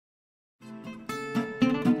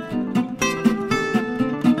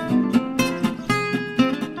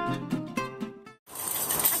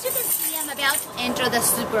enter the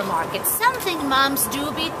supermarket, something moms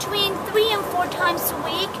do between 3 and 4 times a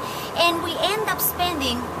week, and we end up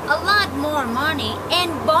spending a lot more money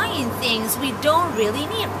and buying things we don't really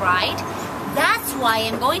need, right? That's why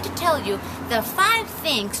I'm going to tell you the 5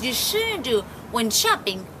 things you shouldn't do when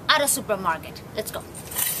shopping at a supermarket. Let's go.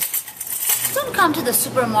 Don't come to the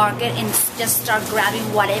supermarket and just start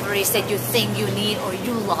grabbing whatever it is that you think you need or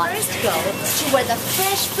you love. First, go to where the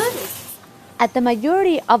fresh food is. At the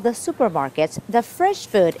majority of the supermarkets, the fresh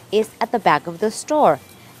food is at the back of the store.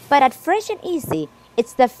 But at Fresh and Easy,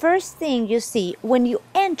 it's the first thing you see when you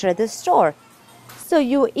enter the store. So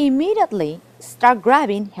you immediately start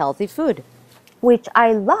grabbing healthy food, which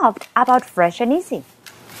I loved about Fresh and Easy.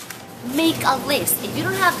 Make a list. If you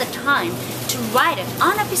don't have the time to write it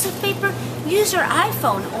on a piece of paper, use your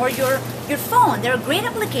iPhone or your phone. There are great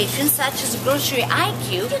applications such as Grocery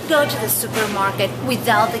IQ. You can go to the supermarket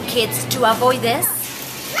without the kids to avoid this.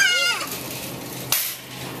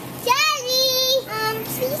 Daddy,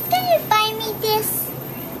 please can you buy me this?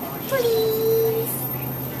 Please.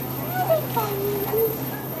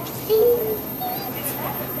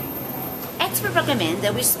 Experts recommend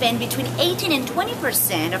that we spend between 18 and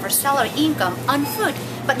 20% of our salary income on food,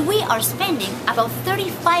 but we are spending about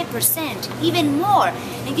 35%, even more.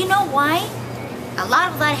 And you know why? A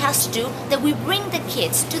lot of that has to do that we bring the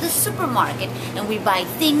kids to the supermarket and we buy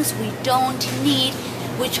things we don't need,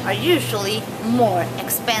 which are usually more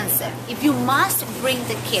expensive. If you must bring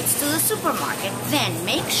the kids to the supermarket, then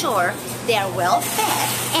make sure they are well fed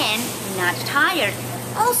and not tired.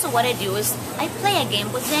 Also, what I do is I play a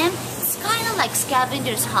game with them. It's kind of like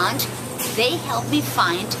scavenger's hunt. They help me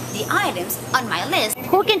find the items on my list.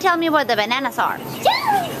 Who can tell me where the bananas are?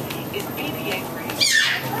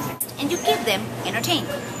 And you keep them entertained.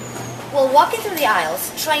 While walking through the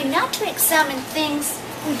aisles, try not to examine things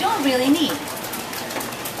we don't really need.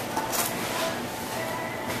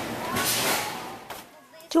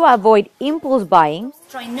 To avoid impulse buying,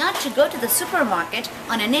 try not to go to the supermarket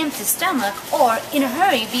on an empty stomach or in a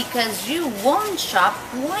hurry because you won't shop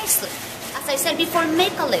wisely. As I said before,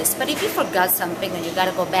 make a list, but if you forgot something and you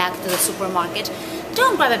gotta go back to the supermarket,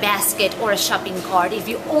 don't grab a basket or a shopping cart if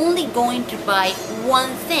you're only going to buy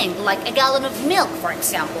one thing, like a gallon of milk, for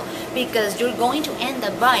example, because you're going to end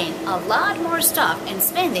up buying a lot more stuff and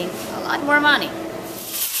spending a lot more money.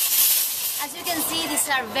 As you can see, these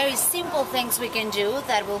are very simple things we can do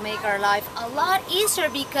that will make our life a lot easier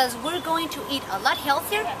because we're going to eat a lot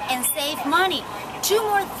healthier and save money. 2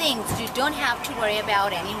 more things you don't have to worry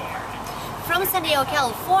about anymore. From San Diego,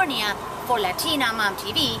 California, for Latina Mom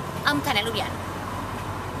TV, I'm Tania Lubiano.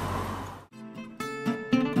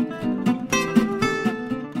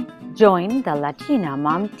 join the Latina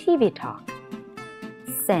Mom TV Talk.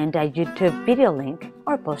 Send a YouTube video link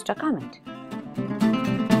or post a comment.